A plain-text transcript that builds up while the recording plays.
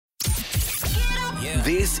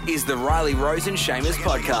This is the Riley Rose and Seamus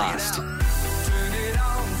podcast.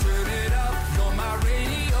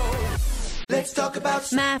 Let's talk about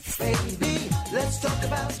MAFS. baby. Let's talk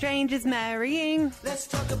about Strangers marrying. Let's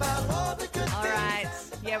talk about all the good All right.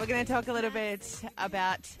 Yeah, we're going to talk a little bit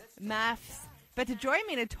about MAFS. But to join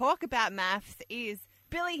me to talk about MAFS is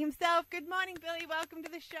Billy himself. Good morning, Billy. Welcome to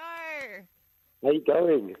the show. How you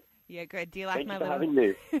going? Yeah, good. Do you like Thank my you for little... having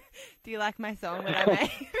me. Do you like my song that I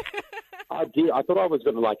made? I did. I thought I was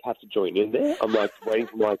going to have to join in there. I'm waiting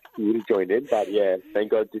for you to join in, but yeah,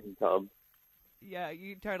 thank God it didn't come. Yeah,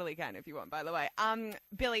 you totally can if you want, by the way.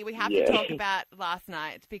 Billy, we have Yeah. to talk about last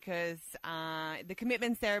night because the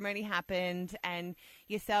commitment ceremony happened and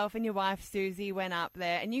yourself and your wife, Susie, went up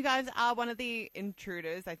there. And you guys are one of the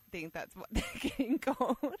intruders. I think that's what they're getting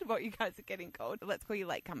called, what you guys are getting called. Let's call you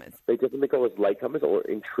latecomers. They definitely call us latecomers or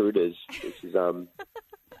intruders, which is,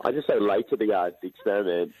 I just say late to the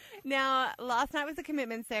experiment. Now, last night was the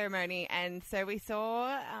commitment ceremony, and so we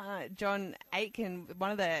saw John Aitken, one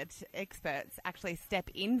of the experts, actually step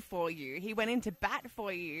in for you. He went into bat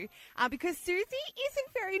for you because Susie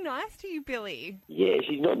isn't very nice to you, Billy. Yeah,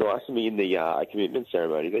 she's not nice to me in the commitment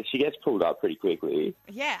ceremony, but she gets pulled up pretty quickly.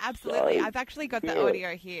 Yeah, absolutely. So, I've actually got the yeah.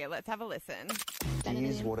 audio here. Let's have a listen.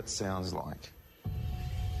 Here's what it sounds like.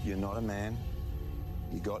 You're not a man.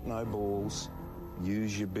 You got no balls.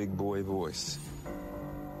 Use your big boy voice.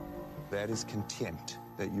 That is contempt,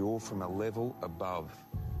 that you're from a level above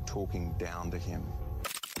talking down to him.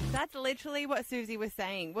 That's literally what Susie was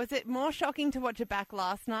saying. Was it more shocking to watch it back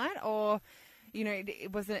last night, or, you know,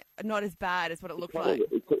 was it not as bad as what it looked like?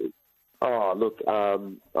 Oh, look,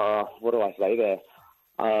 what do I say there?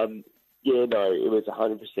 Yeah, no, it was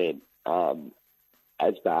 100%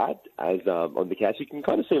 as bad as on the couch. You can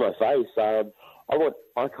kind of see my face.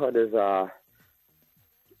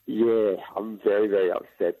 I'm very, very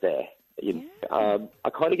upset there. I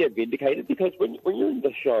kind of get vindicated because when you're in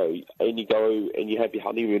the show and you go and you have your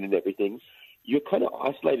honeymoon and everything, you're kind of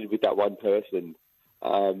isolated with that one person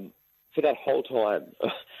for that whole time.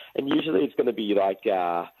 And usually it's going to be like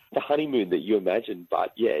the honeymoon that you imagine,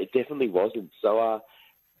 but yeah, it definitely wasn't. So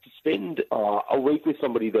to spend a week with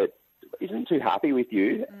somebody that isn't too happy with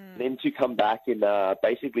you, then to come back and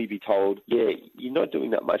basically be told, yeah, you're not doing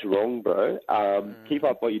that much wrong, bro. Keep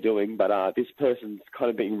up what you're doing, but this person's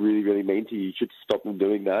kind of being really, really mean to you. You should stop them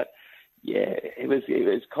doing that. Yeah, it was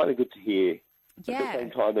kind of good to hear. Yeah. At the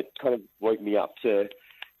same time, it kind of woke me up to,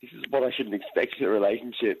 this is what I shouldn't expect in a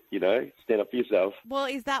relationship, you know, stand up for yourself. Well,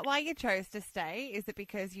 is that why you chose to stay? Is it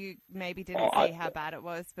because you maybe didn't see how bad it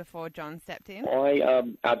was before John stepped in?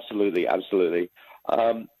 Absolutely.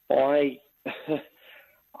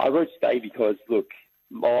 I wrote stay because, look,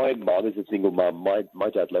 my mum is a single mum. My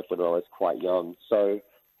dad left when I was quite young, so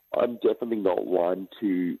I'm definitely not one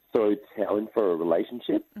to throw talent for a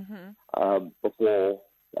relationship before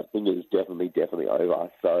that thing is definitely over.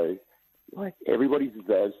 So, like, everybody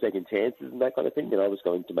deserves second chances and that kind of thing, and I was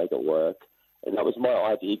going to make it work. And that was my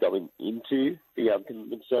idea going into the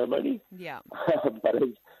commitment ceremony. Yeah. But as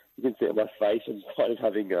you can see on my face, I'm kind of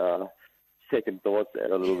having second thoughts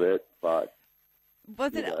there a little bit, but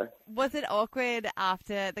was it awkward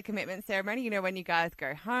after the commitment ceremony? You know, when you guys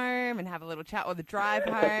go home and have a little chat, or the drive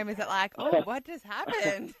home, is it like, oh, what just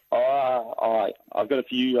happened? I've got a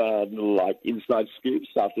few little inside scoops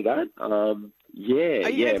after that. Yeah,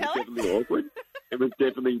 it was definitely awkward. It was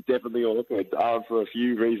definitely awkward for a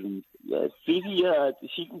few reasons. Yeah, Susie,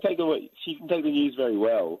 she can take the news very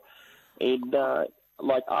well, and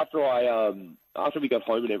after we got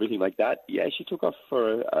home and everything like that, yeah, she took off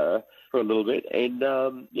for a little bit, and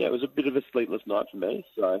it was a bit of a sleepless night for me.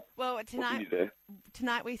 So, well,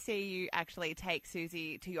 tonight we see you actually take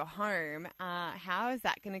Susie to your home. How is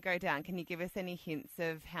that going to go down? Can you give us any hints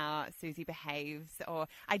of how Susie behaves? Or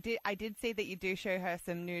I did see that you do show her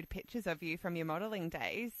some nude pictures of you from your modelling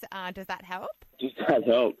days. Does that help? Does that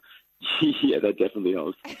help? Yeah, that definitely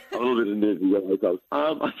helps. I'm a little bit nervous.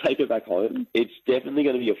 I take her back home. It's definitely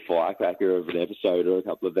going to be a firecracker of an episode or a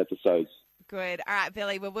couple of episodes. Good. All right,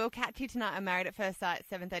 Billy. Well, we'll catch you tonight on Married at First Sight,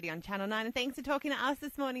 7:30 on Channel 9. And thanks for talking to us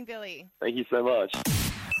this morning, Billy. Thank you so much.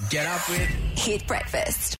 Get up with Hit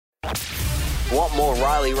Breakfast. Want more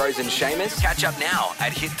Riley, Rose and Seamus? Catch up now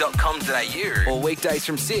at hit.com.au or weekdays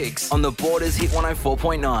from 6 on the Borders Hit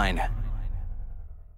 104.9.